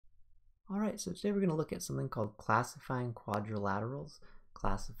Alright, so today we're going to look at something called classifying quadrilaterals.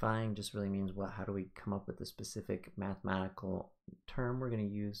 Classifying just really means how do we come up with a specific mathematical term we're going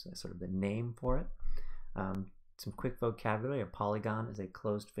to use, sort of the name for it. Some quick vocabulary: a polygon is a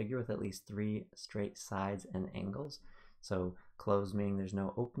closed figure with at least 3 straight sides and angles. So closed meaning there's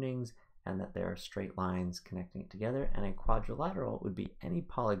no openings and that there are straight lines connecting it together. And a quadrilateral would be any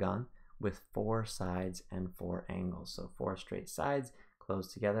polygon with 4 sides and 4 angles. So 4 straight sides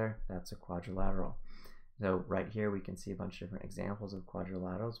closed together, that's a quadrilateral. So right here we can see a bunch of different examples of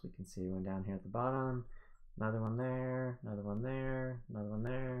quadrilaterals. We can see one down here at the bottom, another one there, another one there, another one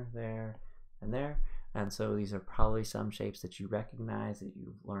there, there, and there. And so these are probably some shapes that you recognize, that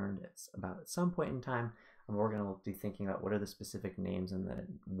you've learned about at some point in time. And we're going to be thinking about what are the specific names and the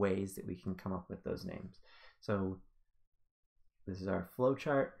ways that we can come up with those names. So this is our flow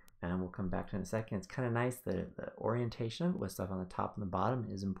chart, and we'll come back to it in a second. It's kind of nice that the orientation of it with stuff on the top and the bottom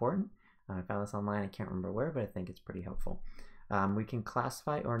is important. I found this online, I can't remember where, but I think it's pretty helpful. We can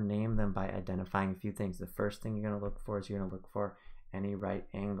classify or name them by identifying a few things. The first thing you're going to look for is you're going to look for any right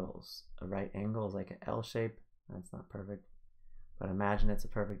angles. A right angle is like an L shape. That's not perfect, but imagine it's a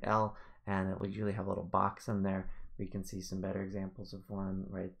perfect L, and it will usually have a little box in there. We can see some better examples of one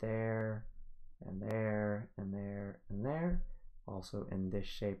right there, and there, and there, and there. Also in this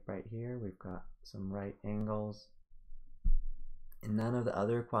shape right here, we've got some right angles. And none of the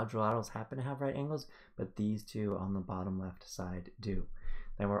other quadrilaterals happen to have right angles, but these two on the bottom left side do.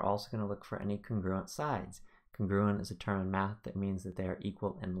 Then we're also going to look for any congruent sides. Congruent is a term in math that means that they are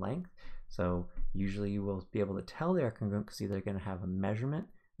equal in length. So usually you will be able to tell they are congruent because either they're going to have a measurement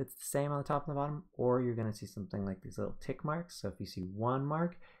that's the same on the top and the bottom, or you're going to see something like these little tick marks. So if you see one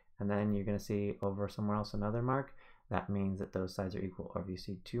mark and then you're going to see over somewhere else another mark, that means that those sides are equal. Or if you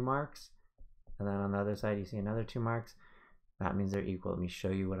see 2 marks and then on the other side you see another 2 marks, that means they're equal. Let me show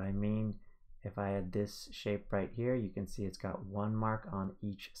you what I mean. If I had this shape right here, you can see it's got 1 mark on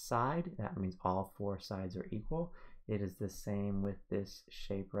each side. That means all 4 sides are equal. It is the same with this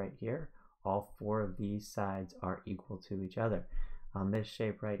shape right here. All 4 of these sides are equal to each other. On this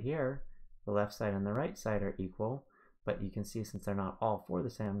shape right here, the left side and the right side are equal, but you can see since they're not all 4 the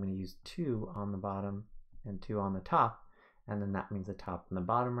same, I'm going to use 2 on the bottom and 2 on the top, and then that means the top and the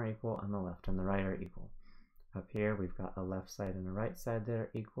bottom are equal and the left and the right are equal. Up here we've got a left side and a right side that are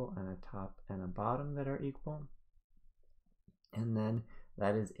equal, and a top and a bottom that are equal. And then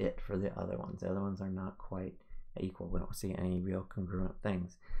that is it for the other ones. The other ones are not quite equal. We don't see any real congruent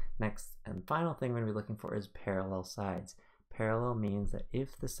things. Next and final thing we're going to be looking for is parallel sides. Parallel means that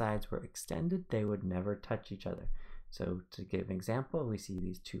if the sides were extended, they would never touch each other. So to give an example, we see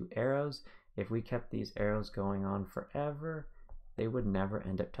these 2 arrows. If we kept these arrows going on forever, they would never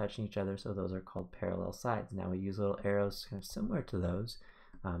end up touching each other, so those are called parallel sides. Now we use little arrows kind of similar to those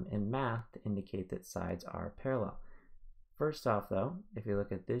in math to indicate that sides are parallel. First off though, if you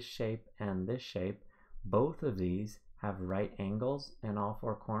look at this shape and this shape, both of these have right angles in all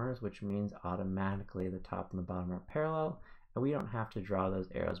 4 corners, which means automatically the top and the bottom are parallel, and we don't have to draw those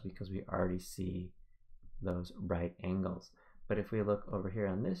arrows because we already see those right angles. But if we look over here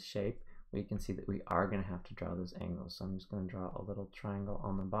on this shape, we can see that we are going to have to draw those angles. So I'm just going to draw a little triangle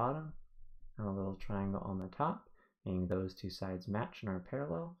on the bottom and a little triangle on the top, meaning those 2 sides match and are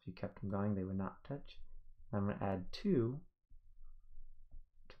parallel. If you kept them going, they would not touch. I'm going to add 2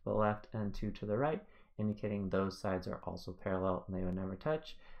 to the left and 2 to the right, indicating those sides are also parallel and they would never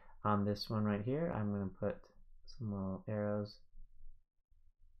touch. On this one right here, I'm going to put some little arrows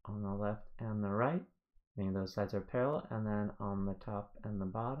on the left and the right, meaning those sides are parallel, and then on the top and the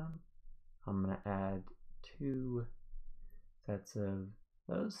bottom, I'm going to add 2 sets of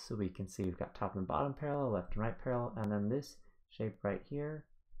those, so we can see we've got top and bottom parallel, left and right parallel, and then this shape right here,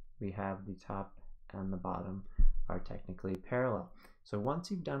 we have the top and the bottom are technically parallel. So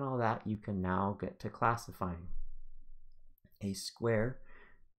once you've done all that, you can now get to classifying. A square,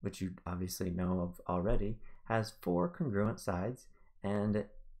 which you obviously know of already, has 4 congruent sides, and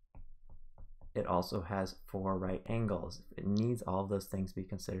it also has 4 right angles. It needs all of those things to be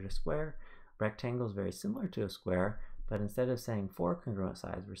considered a square. Rectangle is very similar to a square, but instead of saying 4 congruent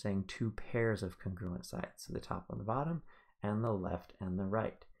sides, we're saying 2 pairs of congruent sides. So the top and the bottom, and the left and the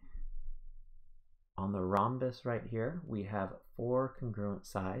right. On the rhombus right here, we have 4 congruent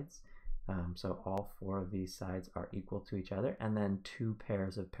sides. So all 4 of these sides are equal to each other, and then 2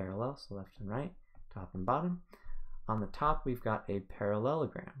 pairs of parallels, so left and right, top and bottom. On the top, we've got a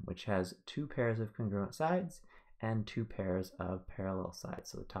parallelogram, which has 2 pairs of congruent sides and 2 pairs of parallel sides.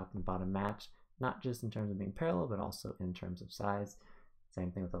 So the top and bottom match, not just in terms of being parallel, but also in terms of size.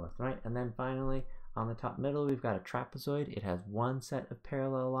 Same thing with the left and right. And then finally, On the top middle, we've got a trapezoid. It has one set of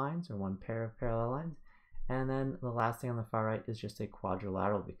parallel lines, or one pair of parallel lines. And then the last thing on the far right is just a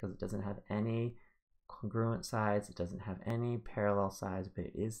quadrilateral because it doesn't have any congruent sides, it doesn't have any parallel sides, but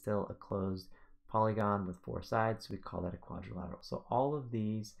it is still a closed polygon with 4 sides, so we call that a quadrilateral. So all of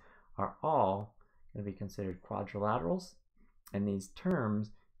these are all going to be considered quadrilaterals, and these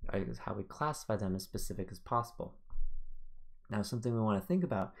terms is how we classify them as specific as possible. Now, something we want to think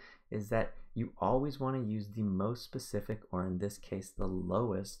about is that you always want to use the most specific, or in this case, the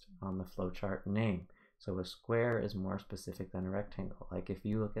lowest on the flowchart name. So a square is more specific than a rectangle. Like if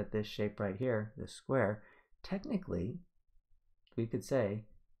you look at this shape right here, this square, technically, we could say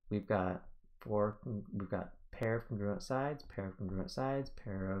we've got pair of congruent sides, pair of congruent sides,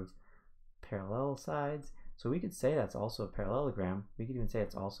 pair of parallel sides. So we could say that's also a parallelogram. We could even say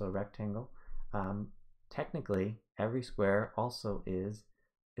it's also a rectangle. Technically, every square also is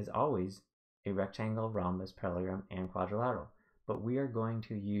always a rectangle, rhombus, parallelogram, and quadrilateral. But we're going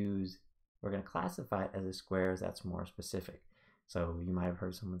to classify it as a square as that's more specific. So you might have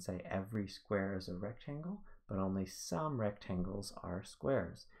heard someone say every square is a rectangle, but only some rectangles are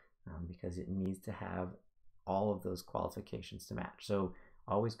squares because it needs to have all of those qualifications to match. So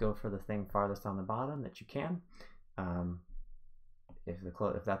always go for the thing farthest on the bottom that you can.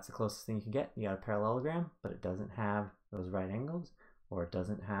 If that's the closest thing you can get, you got a parallelogram, but it doesn't have those right angles, or it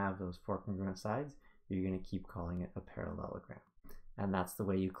doesn't have those 4 congruent sides, you're going to keep calling it a parallelogram. And that's the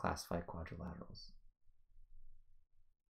way you classify quadrilaterals.